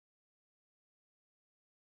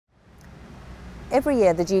Every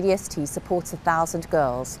year the GDST supports 1,000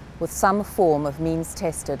 girls with some form of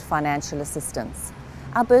means-tested financial assistance.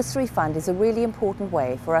 Our bursary fund is a really important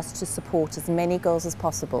way for us to support as many girls as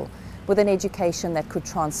possible with an education that could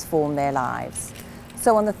transform their lives.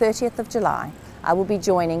 So on the 30th of July, I will be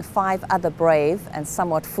joining 5 other brave and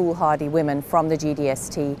somewhat foolhardy women from the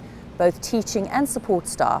GDST, both teaching and support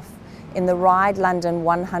staff, in the Ride London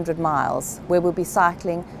 100 miles, where we'll be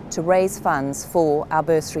cycling to raise funds for our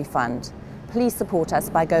bursary fund. Please support us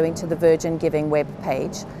by going to the Virgin Giving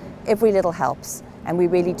webpage. Every little helps, and we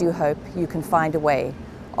really do hope you can find a way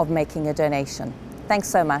of making a donation. Thanks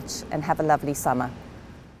so much and have a lovely summer.